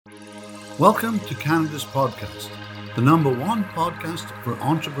Welcome to Canada's podcast, the number one podcast for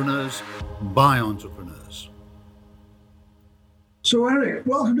entrepreneurs by entrepreneurs. So, Eric,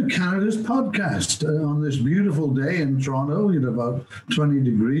 welcome to Canada's podcast on this beautiful day in Toronto at about 20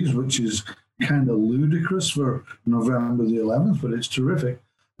 degrees, which is kind of ludicrous for November the 11th, but it's terrific.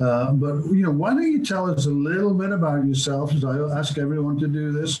 But why don't you tell us a little bit about yourself, as I ask everyone to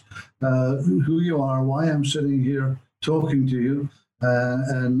do this, who you are, why I'm sitting here talking to you,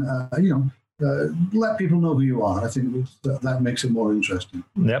 let people know who you are. I think that makes it more interesting.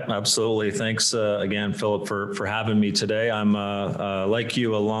 Yep, absolutely. Thanks again, Philip, for having me today. I'm like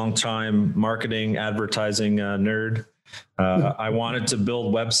you, a long-time marketing, advertising nerd. I wanted to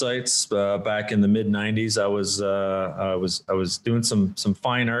build websites back in the mid '90s. I was doing some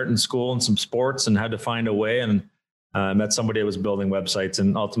fine art in school and some sports, and had to find a way. And I met somebody that was building websites,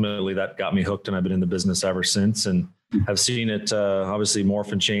 and ultimately that got me hooked. And I've been in the business ever since, and have seen it obviously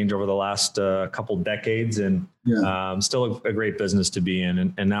morph and change over the last couple decades. And still a great business to be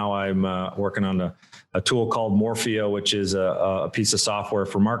in. And now I'm working on a tool called Morpheo, which is a piece of software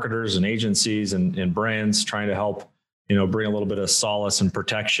for marketers and agencies and brands, trying to help bring a little bit of solace and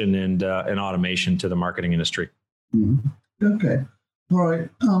protection and automation to the marketing industry. Mm-hmm. Okay. All right.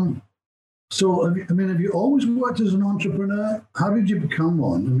 So, have you always worked as an entrepreneur? How did you become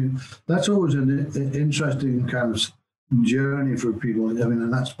one? That's always an interesting kind of journey for people.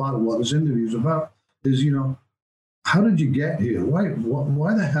 And that's part of what this interview is about, is, how did you get here?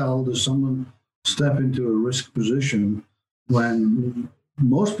 Why the hell does someone step into a risk position when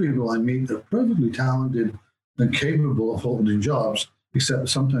most people I meet are perfectly talented and capable of holding jobs, except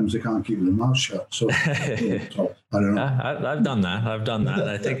sometimes they can't keep their mouth shut. So I don't know. I've done that.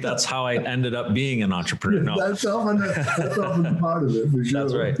 I think that's how I ended up being an entrepreneur. No. That's often part of it, for sure.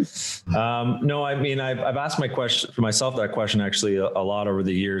 That's right. No, I've asked myself that question actually a lot over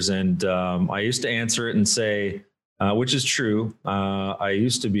the years. And I used to answer it and say, which is true. I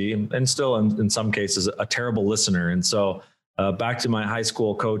used to be, and still in some cases, a terrible listener. And so back to my high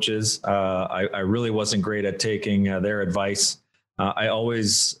school coaches, I really wasn't great at taking their advice. I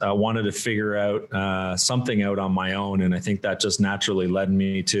always wanted to figure out something out on my own. And I think that just naturally led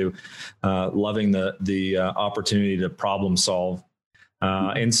me to loving the opportunity to problem solve.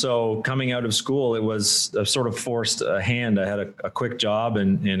 And so coming out of school, it was a sort of forced hand. I had a quick job.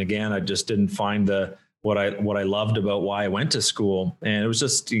 And again, I just didn't find what I loved about why I went to school. And it was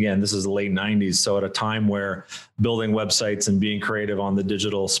just, again, this is the late '90s. So at a time where building websites and being creative on the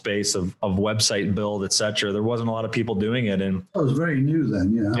digital space of website build, et cetera, there wasn't a lot of people doing it. And I was very new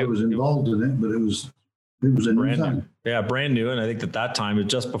then. Yeah, I was involved in it, but it was a new time. Yeah, brand new. And I think at that time, it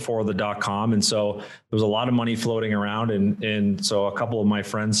was just before the .com. And so there was a lot of money floating around. And so a couple of my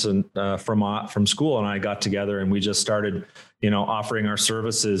friends from school and I got together, and we just started, offering our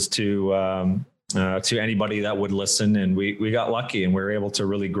services to anybody that would listen. And we got lucky, and we were able to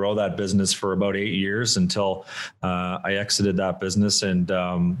really grow that business for about 8 years until I exited that business and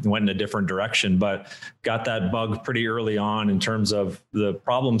went in a different direction, but got that bug pretty early on in terms of the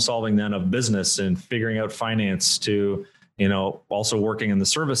problem solving then of business and figuring out finance to, also working in the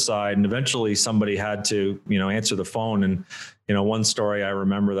service side. And eventually somebody had to, answer the phone. And, one story I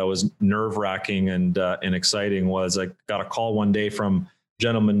remember that was nerve wracking and exciting was I got a call one day from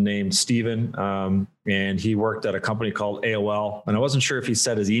gentleman named Steven, and he worked at a company called AOL. And I wasn't sure if he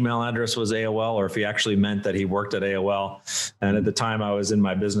said his email address was AOL or if he actually meant that he worked at AOL. And at the time I was in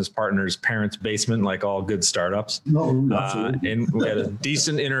my business partner's parents' basement, like all good startups. And we had a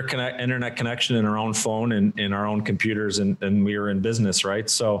decent internet connection in our own phone and in our own computers, and we were in business, right?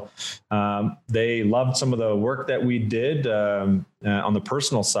 So they loved some of the work that we did on the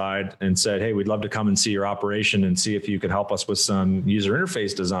personal side and said, hey, we'd love to come and see your operation and see if you could help us with some user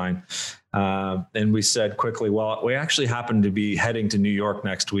interface design. And we said quickly, well, we actually happen to be heading to New York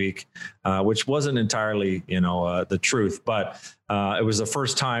next week, which wasn't entirely, the truth, but it was the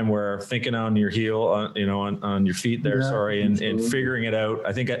first time where thinking on your heel, on your feet there, and figuring it out.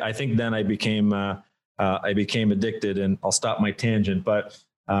 I think then I became addicted, and I'll stop my tangent, but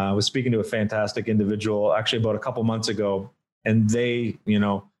I was speaking to a fantastic individual actually about a couple months ago, and they,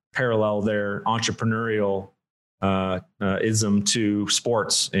 parallel their entrepreneurial ism to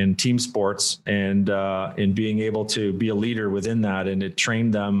sports and team sports, and in being able to be a leader within that. And it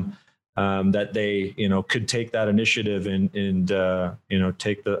trained them that they, could take that initiative and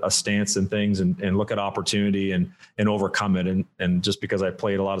take a stance and things and look at opportunity and overcome it. And just because I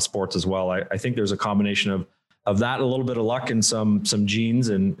played a lot of sports as well, I think there's a combination of that, a little bit of luck and some genes.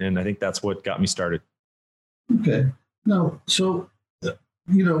 And I think that's what got me started. Okay. Now, so,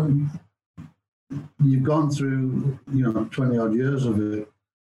 you've gone through, 20 odd years of it.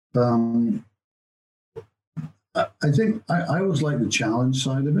 Um, I think I always like the challenge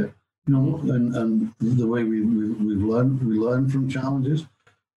side of it, and the way we learn from challenges.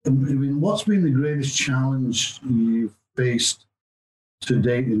 I mean, what's been the greatest challenge you've faced to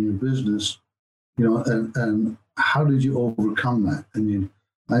date in your business? And how did you overcome that? I mean,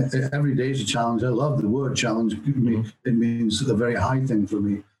 every day is a challenge. I love the word challenge. It means a very high thing for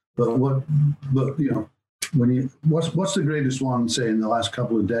me. But what's the greatest one, say, in the last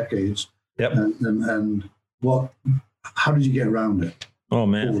couple of decades? Yep. And how did you get around it? Oh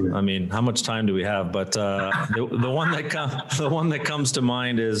man, I mean, how much time do we have? But the one that comes to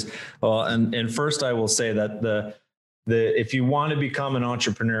mind is, well, and first I will say that if you want to become an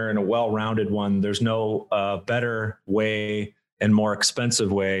entrepreneur and a well-rounded one, there's no better way and more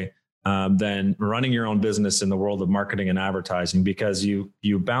expensive way than running your own business in the world of marketing and advertising, because you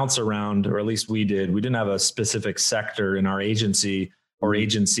bounce around, or at least we did. We didn't have a specific sector in our agency or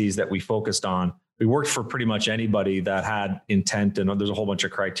agencies that we focused on. We worked for pretty much anybody that had intent, and there's a whole bunch of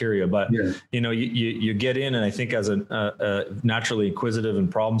criteria, but you get in, and I think as a naturally inquisitive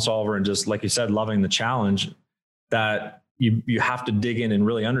and problem solver, and just like you said, loving the challenge, that you have to dig in and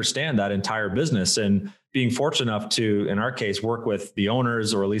really understand that entire business. And being fortunate enough to, in our case, work with the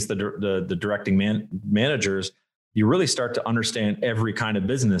owners, or at least the directing managers, you really start to understand every kind of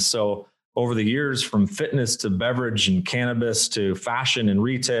business. So over the years, from fitness to beverage and cannabis to fashion and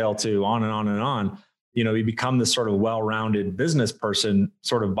retail to on and on and on, you become this sort of well-rounded business person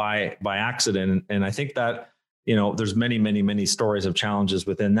sort of by accident. And I think that, there's many, many, many stories of challenges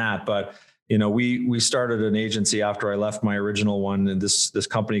within that. But we started an agency after I left my original one, and this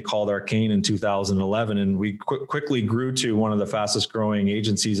company called Arcane in 2011, and we quickly grew to one of the fastest growing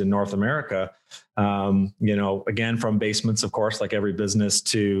agencies in North America. Again, from basements, of course, like every business,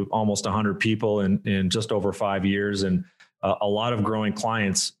 to almost 100 people in just over 5 years, and a lot of growing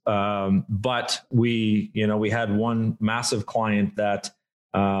clients. But we had one massive client that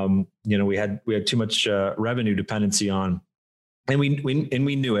we had too much revenue dependency on, and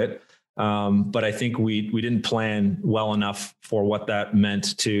we knew it. But I think we didn't plan well enough for what that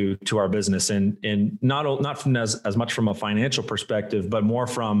meant to our business, and not from as much from a financial perspective, but more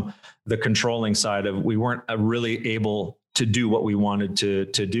from the controlling side of, we weren't really able to do what we wanted to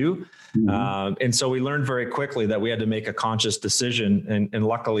do. Mm-hmm. And so we learned very quickly that we had to make a conscious decision, and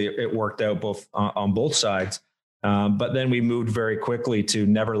luckily it worked out on both sides. But then we moved very quickly to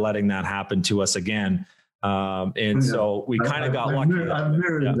never letting that happen to us again. So we kind of got lucky. I've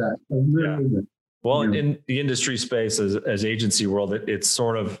mirrored that. That. Well, in the industry space, as agency world, it's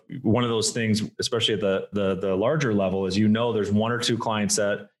sort of one of those things, especially at the larger level, is, there's one or two clients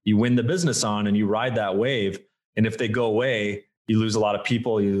that you win the business on, and you ride that wave. And if they go away, you lose a lot of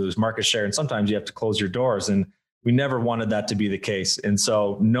people, you lose market share, and sometimes you have to close your doors. And we never wanted that to be the case. And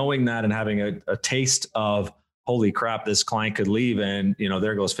so knowing that, and having a taste of, holy crap, this client could leave, and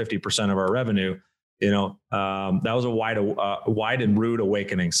there goes 50% of our revenue. That was a wide and rude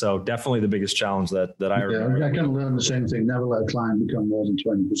awakening. So definitely the biggest challenge that I remember. I kind of learned the same thing. Never let a client become more than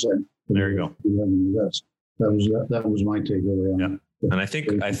 20%. There you go. That was my takeaway on it. And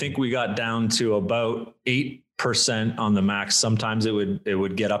I think we got down to about 8% on the max. Sometimes it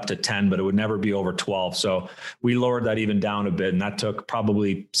would get up to 10, but it would never be over 12. So we lowered that even down a bit, and that took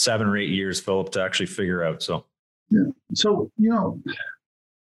probably 7 or 8 years, Philip, to actually figure out. So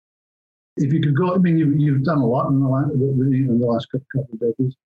if you could go, I mean, you've done a lot in the last couple of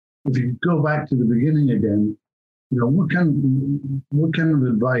decades. If you could go back to the beginning again, what kind of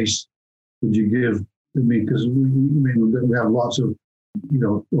advice would you give to me? Because we have lots of,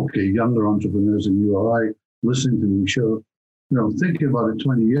 younger entrepreneurs, and you or I listening to the show. Thinking about it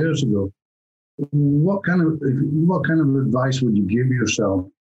 20 years ago, what kind of advice would you give yourself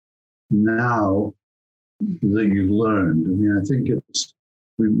now that you've learned? I mean, I think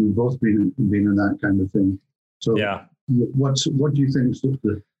we've both been in that kind of thing. So yeah, what do you think is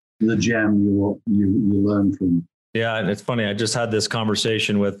the gem you learn from? Yeah, and it's funny. I just had this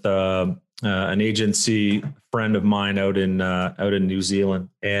conversation with an agency friend of mine out in New Zealand,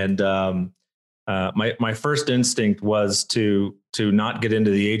 and my first instinct was to not get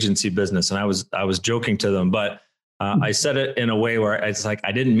into the agency business, and I was joking to them, but I said it in a way where it's like,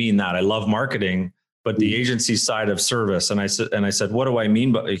 I didn't mean that. I love marketing, but the agency side of service. And I said, what do I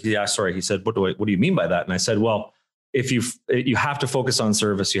mean? But he said, what do you mean by that? And I said, well, if you have to focus on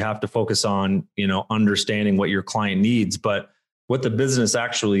service, you have to focus on, understanding what your client needs, but what the business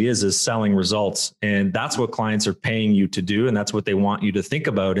actually is selling results. And that's what clients are paying you to do. And that's what they want you to think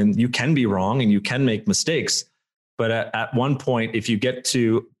about. And you can be wrong and you can make mistakes. But at one point, if you get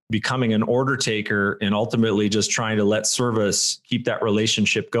to becoming an order taker and ultimately just trying to let service keep that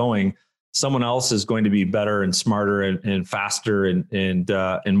relationship going, someone else is going to be better and smarter and faster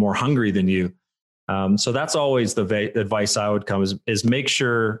and more hungry than you. So that's always the advice I would come is make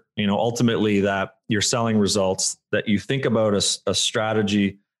sure, ultimately that you're selling results, that you think about a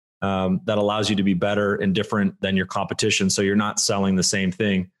strategy that allows you to be better and different than your competition. So you're not selling the same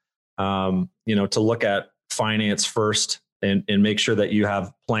thing, to look at finance first and make sure that you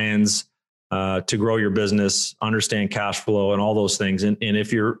have plans to grow your business, understand cash flow and all those things. And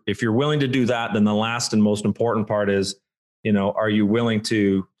if you're willing to do that, then the last and most important part is, are you willing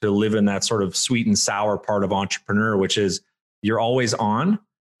to live in that sort of sweet and sour part of entrepreneur, which is you're always on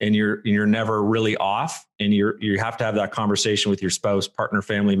and you're never really off. And you have to have that conversation with your spouse, partner,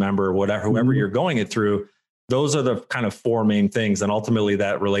 family member, whatever, whoever you're going it through. Those are the kind of four main things. And ultimately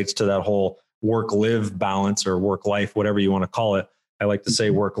that relates to that whole work-live balance or work-life, whatever you want to call it. I like to say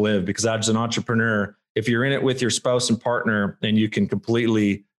work-live because as an entrepreneur, if you're in it with your spouse and partner and you can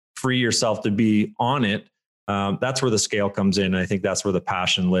completely free yourself to be on it, that's where the scale comes in. And I think that's where the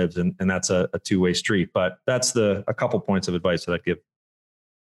passion lives. And that's a two-way street. But that's a couple points of advice that I'd give.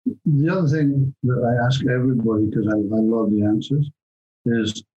 The other thing that I ask everybody, because I love the answers,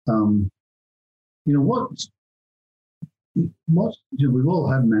 is, we've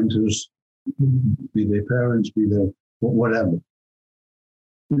all had mentors, be they parents, be they whatever.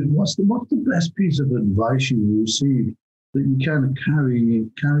 What's the best piece of advice you received that you kind of carry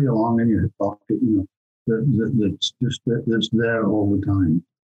along in your pocket, that's there all the time?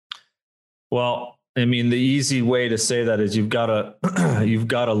 Well, I mean, the easy way to say that is you've got to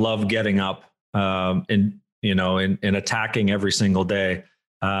love getting up and attacking every single day.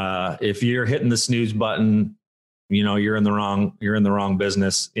 If you're hitting the snooze button, you're in the wrong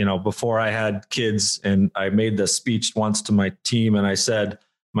business. Before I had kids, and I made the speech once to my team, and I said,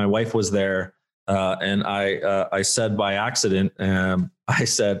 my wife was there, and I said by accident, I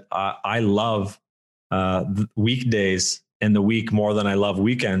said, I love weekdays in the week more than I love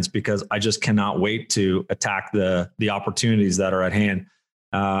weekends because I just cannot wait to attack the opportunities that are at hand.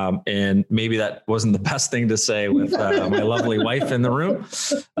 And maybe that wasn't the best thing to say with my lovely wife in the room.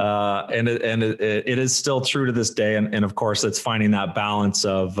 And it is still true to this day. And of course it's finding that balance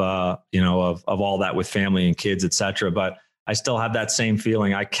of all that with family and kids, et cetera. But I still have that same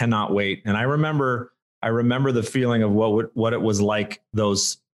feeling. I cannot wait. And I remember the feeling of what it was like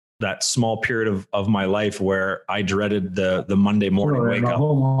that small period of my life where I dreaded the Monday morning wake up.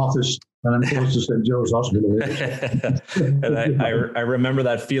 Home office, and I'm close to St. Joe's Hospital. And I remember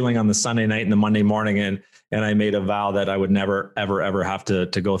that feeling on the Sunday night and the Monday morning, and I made a vow that I would never, ever, ever have to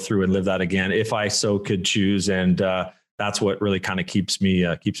go through and live that again if I so could choose. And that's what really kind of keeps me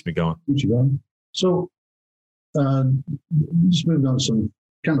going. Keeps you going. So just moving on to some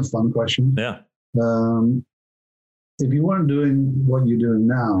kind of fun questions. Yeah. If you weren't doing what you're doing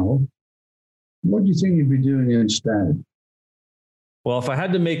now, what do you think you'd be doing instead? Well, if I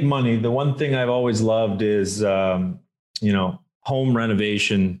had to make money, the one thing I've always loved is, home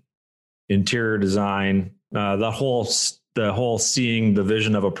renovation, interior design, the whole seeing the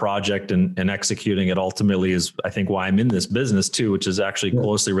vision of a project and executing it ultimately is, I think, why I'm in this business too, which is actually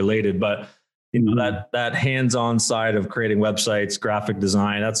closely related. But that hands-on side of creating websites, graphic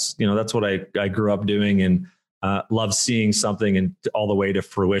design, that's what I grew up doing and love seeing something and all the way to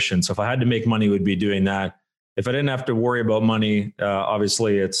fruition. So if I had to make money, it would be doing that. If I didn't have to worry about money,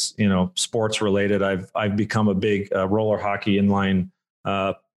 obviously it's, sports related. I've become a big roller hockey inline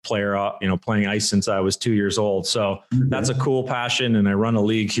player, playing ice since I was 2 years old. So that's a cool passion. And I run a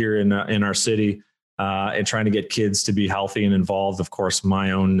league here in our city and trying to get kids to be healthy and involved, of course,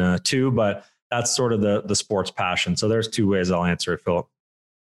 my own too, but that's sort of the sports passion. So there's two ways I'll answer it, Philip.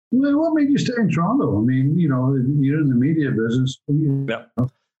 Well, what made you stay in Toronto? I mean, you're in the media business.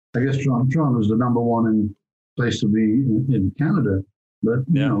 I guess Toronto is the number one place to be in Canada. But,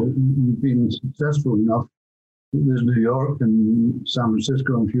 you've been successful enough. There's New York and San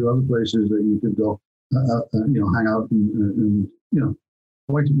Francisco and a few other places that you could go, hang out and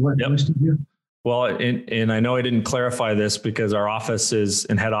why stay here? Well, and I know I didn't clarify this because our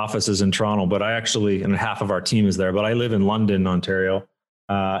head office is in Toronto, but and half of our team is there, but I live in London, Ontario.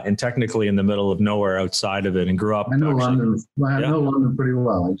 And technically in the middle of nowhere outside of it, and grew up. I know London. I know London pretty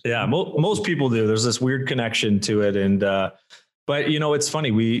well. Yeah, most people do. There's this weird connection to it, and but it's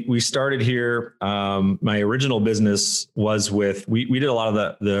funny. We started here. My original business was we did a lot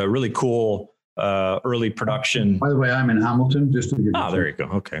of the really cool early production. By the way, I'm in Hamilton. Just to give there you go.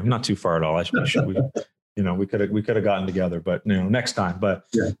 Okay, I'm not too far at all. we could have gotten together, but next time. But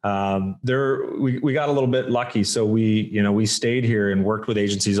we got a little bit lucky. So we stayed here and worked with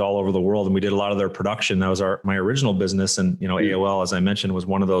agencies all over the world, and we did a lot of their production. That was my original business. And, AOL, as I mentioned, was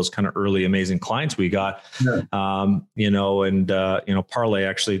one of those kind of early amazing clients we got, Parlay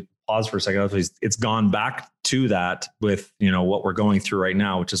actually, pause for a second. It's gone back to that with, what we're going through right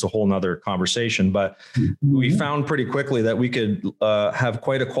now, which is a whole nother conversation. But we found pretty quickly that we could have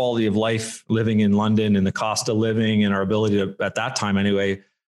quite a quality of life living in London, and the cost of living, and our ability to, at that time anyway,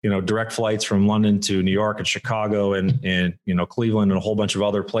 direct flights from London to New York and Chicago and Cleveland and a whole bunch of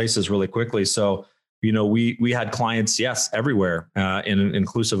other places really quickly. So, we had clients, yes, everywhere,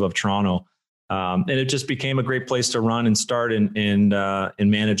 inclusive of Toronto. And it just became a great place to run and start and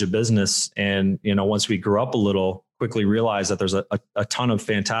manage a business. And, once we grew up a little, quickly realized that there's a ton of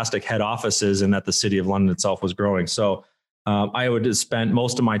fantastic head offices and that the city of London itself was growing. So I would have spent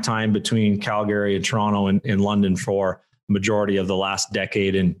most of my time between Calgary and Toronto and in London for the majority of the last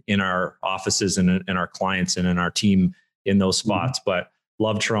decade in our offices and in our clients and in our team in those spots. But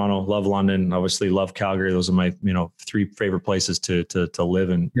love Toronto, love London, obviously love Calgary. Those are my, 3 favorite places to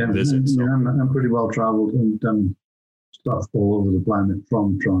live and visit. So. Yeah, I'm pretty well traveled and done stuff all over the planet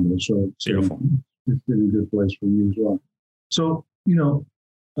from Toronto. So it's beautiful. It's been a good place for you as well. So, a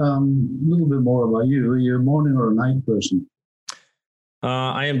little bit more about you. Are you a morning or a night person?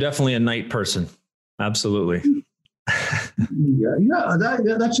 I am definitely a night person. Absolutely. That's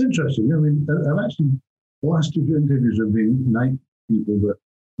interesting. I mean, I've actually, the last 2 interviews have been night people,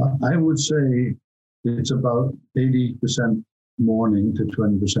 but I would say it's about 80% morning to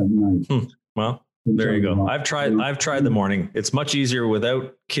 20% night. Well, there you go. I've tried the morning. It's much easier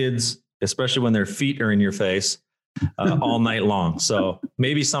without kids, especially when their feet are in your face all night long. So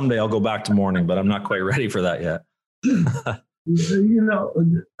maybe someday I'll go back to morning, but I'm not quite ready for that yet. This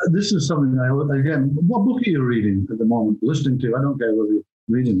is something again, what book are you reading at the moment? Listening to? I don't care whether you're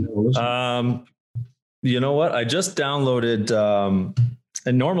reading it or listening. You know what? I just downloaded,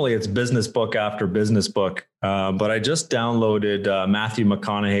 and normally it's business book after business book, but I just downloaded Matthew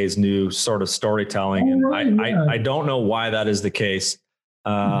McConaughey's new sort of storytelling. I don't know why that is the case,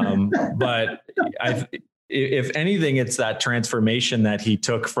 but if anything, it's that transformation that he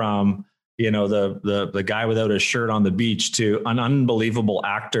took from the guy without a shirt on the beach to an unbelievable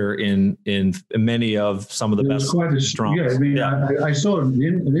actor in many of some of the best. Yeah, I mean, I saw an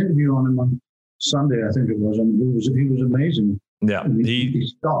interview on him on Sunday, I think it was, and he was amazing. Yeah, he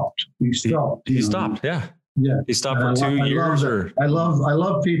stopped. He stopped. Yeah, he stopped for 2 years. I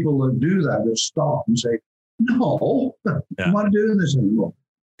love people that do that stop and say, "No, I'm not doing this anymore."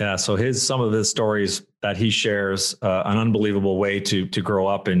 Yeah. So some of his stories that he shares, an unbelievable way to grow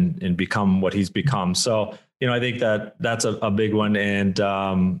up and become what he's become. So I think that's a big one. And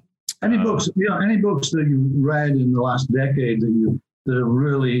any books that you read in the last decade that have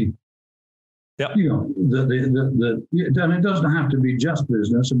really. Yep. And it doesn't have to be just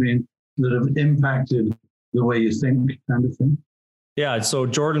business. I mean, that have impacted the way you think, kind of thing. Yeah. So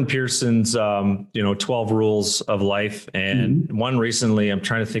Jordan Peterson's, 12 Rules of Life, and one recently, I'm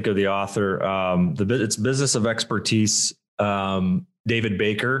trying to think of the author. It's Business of Expertise, David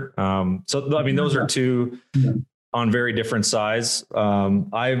Baker. Those are 2 on very different sides.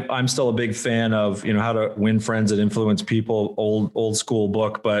 I'm still a big fan of, How to Win Friends and Influence People, old school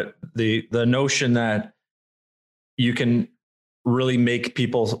book, but the notion that you can really make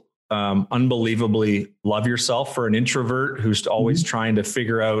people unbelievably love yourself. For an introvert who's always trying to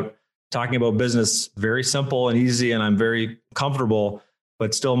figure out, talking about business, very simple and easy, and I'm very comfortable,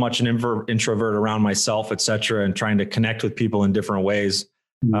 but still much an introvert around myself, et cetera, and trying to connect with people in different ways.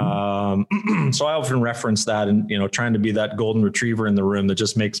 So I often reference that and, trying to be that golden retriever in the room that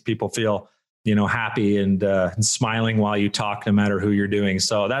just makes people feel, happy and smiling while you talk, no matter who you're doing.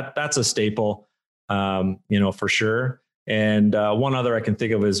 So that's a staple, for sure. And one other I can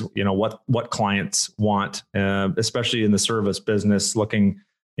think of is, what clients want, especially in the service business, looking,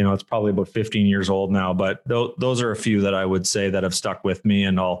 it's probably about 15 years old now, but those are a few that I would say that have stuck with me,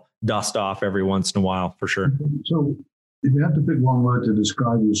 and I'll dust off every once in a while for sure. So if you had to pick one word to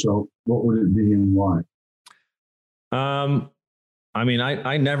describe yourself, what would it be and why?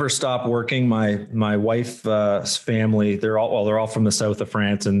 I never stop working. My wife's family, they're all from the south of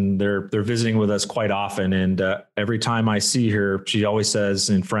France, and they're visiting with us quite often. And every time I see her, she always says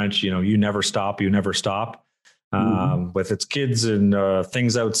in French, you never stop, you never stop. With its kids and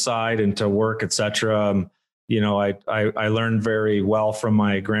things outside and to work, et cetera. I learned very well from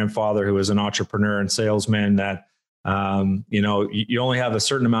my grandfather, who was an entrepreneur and salesman, that You only have a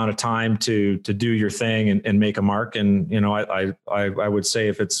certain amount of time to do your thing and make a mark. And, I would say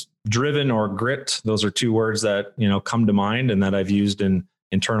if it's driven or grit, those are two words that, come to mind and that I've used in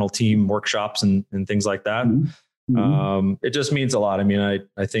internal team workshops and things like that. Mm-hmm. It just means a lot. I mean,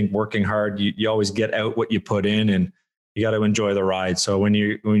 I think working hard, you always get out what you put in, and you got to enjoy the ride. So when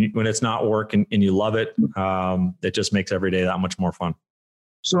it's not work and you love it, it just makes every day that much more fun.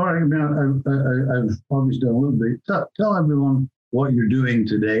 Sorry, man, I've obviously done a little bit. Tell everyone what you're doing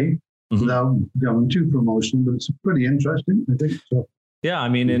today, mm-hmm. without going too promotional, but it's pretty interesting, I think. So. Yeah, I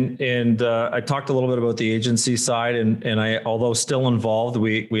mean, and I talked a little bit about the agency side, and I, although still involved,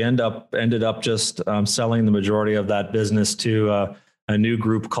 we ended up just selling the majority of that business to a new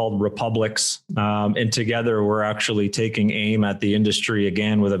group called Republics, and together we're actually taking aim at the industry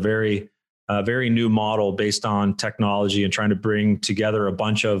again with a very new model based on technology and trying to bring together a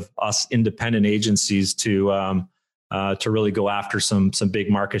bunch of us independent agencies to really go after some big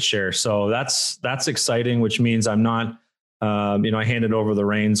market share. So that's exciting, which means I'm not. I handed over the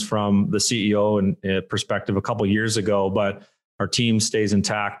reins from the CEO and perspective a couple of years ago, but our team stays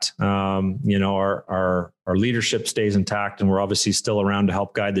intact. Our leadership stays intact, and we're obviously still around to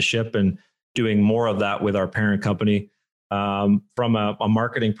help guide the ship and doing more of that with our parent company. From a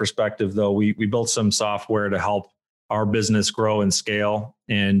marketing perspective, though, we built some software to help our business grow and scale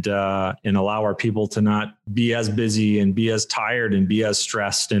and allow our people to not be as busy and be as tired and be as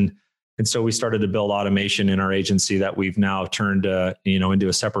stressed. And so we started to build automation in our agency that we've now turned, into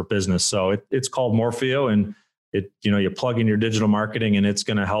a separate business. So it's called Morpheo, and you plug in your digital marketing and it's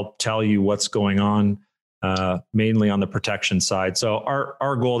going to help tell you what's going on, mainly on the protection side. So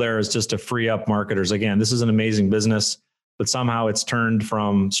our goal there is just to free up marketers. Again, this is an amazing business, but somehow it's turned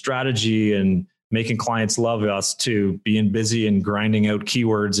from strategy and making clients love us to being busy and grinding out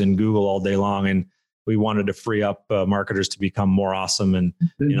keywords in Google all day long. And we wanted to free up marketers to become more awesome and,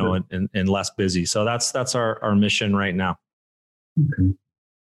 and less busy. So that's our mission right now. Okay.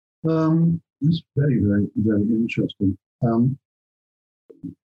 That's very, very, very interesting.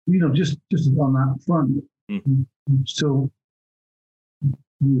 Just on that front, so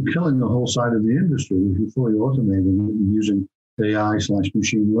you're killing the whole side of the industry if you're fully automated and using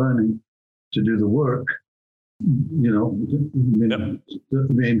AI/machine learning to do the work.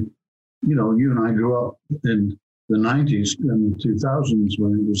 You and I grew up in the 90s and 2000s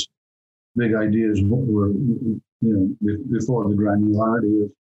when it was big ideas were, before the granularity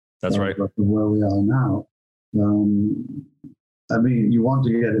of that's right where we are now. You want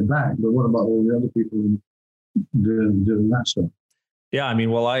to get it back, but what about all the other people doing that stuff? Yeah,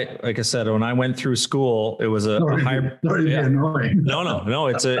 like I said, when I went through school, it was annoying. No,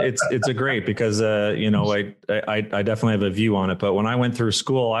 it's a great because I definitely have a view on it. But when I went through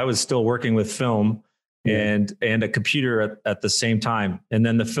school, I was still working with film and a computer at the same time. And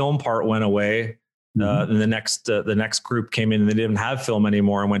then the film part went away. And the next group came in and they didn't have film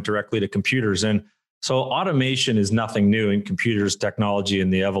anymore and went directly to computers. And so automation is nothing new in computers, technology,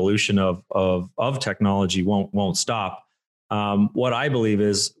 and the evolution of technology won't stop. What I believe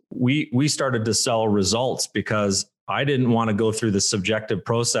is we started to sell results because I didn't want to go through the subjective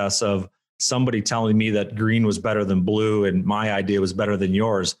process of somebody telling me that green was better than blue and my idea was better than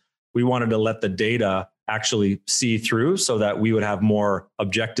yours. We wanted to let the data actually see through so that we would have more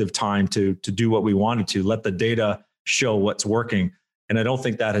objective time to do what we wanted to, let the data show what's working. And I don't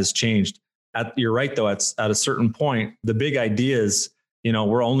think that has changed. You're right, though, at a certain point, the big ideas,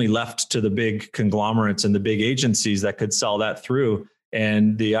 we're only left to the big conglomerates and the big agencies that could sell that through.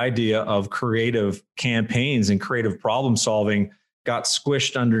 And the idea of creative campaigns and creative problem solving got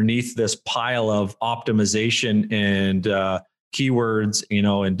squished underneath this pile of optimization and keywords,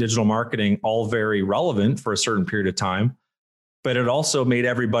 and digital marketing, all very relevant for a certain period of time. But it also made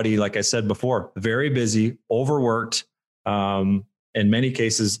everybody, like I said before, very busy, overworked, in many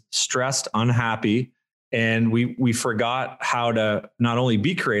cases, stressed, unhappy. And we forgot how to not only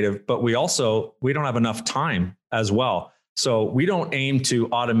be creative, but we don't have enough time as well. So we don't aim to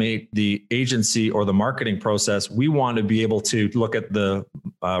automate the agency or the marketing process. We want to be able to look at the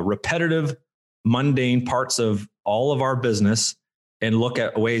repetitive, mundane parts of all of our business and look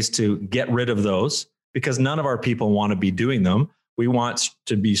at ways to get rid of those, because none of our people want to be doing them. We want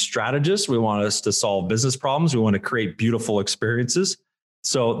to be strategists. We want us to solve business problems. We want to create beautiful experiences.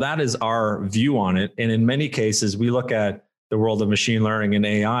 So that is our view on it. And in many cases, we look at the world of machine learning and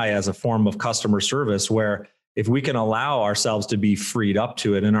AI as a form of customer service, where if we can allow ourselves to be freed up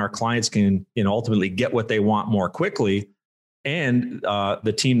to it and our clients can, ultimately get what they want more quickly, and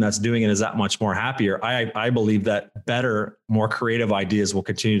the team that's doing it is that much more happier, I believe that better, more creative ideas will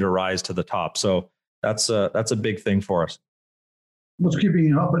continue to rise to the top. So that's a big thing for us. What's keeping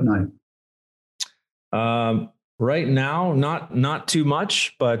you up at night? Right now, not too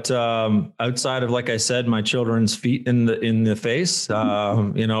much, but outside of, like I said, my children's feet in the face,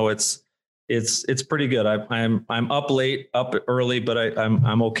 it's pretty good. I'm up late, up early, but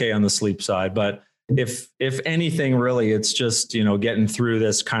I'm okay on the sleep side. But if anything, really, it's just getting through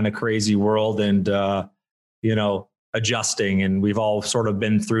this kind of crazy world and adjusting, and we've all sort of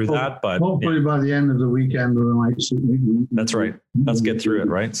been through that. But hopefully by the end of the weekend or the night, that's right. Let's get through it,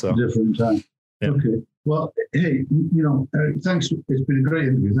 right? So different time. Yeah. Okay. Well, hey, Eric, thanks. It's been a great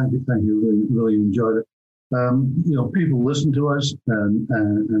interview. Thank you. Really enjoyed it. People listen to us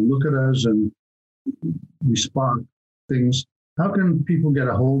and look at us and respond things. How can people get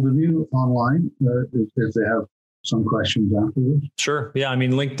a hold of you online if they have some questions afterwards? Sure. Yeah. I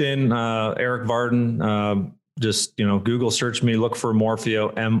mean, LinkedIn, Eric Varden, just, Google search me, look for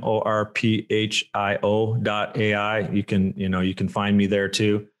Morphio, morphio.ai. You can find me there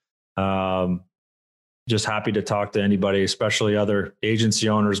too. Just happy to talk to anybody, especially other agency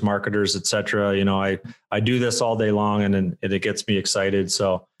owners, marketers, et cetera. I do this all day long and it gets me excited.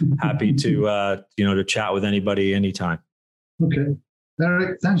 So happy to chat with anybody anytime. Okay.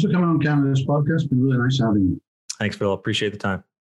 Eric, thanks for coming on Canada's podcast. It's been really nice having you. Thanks, Phil. Appreciate the time.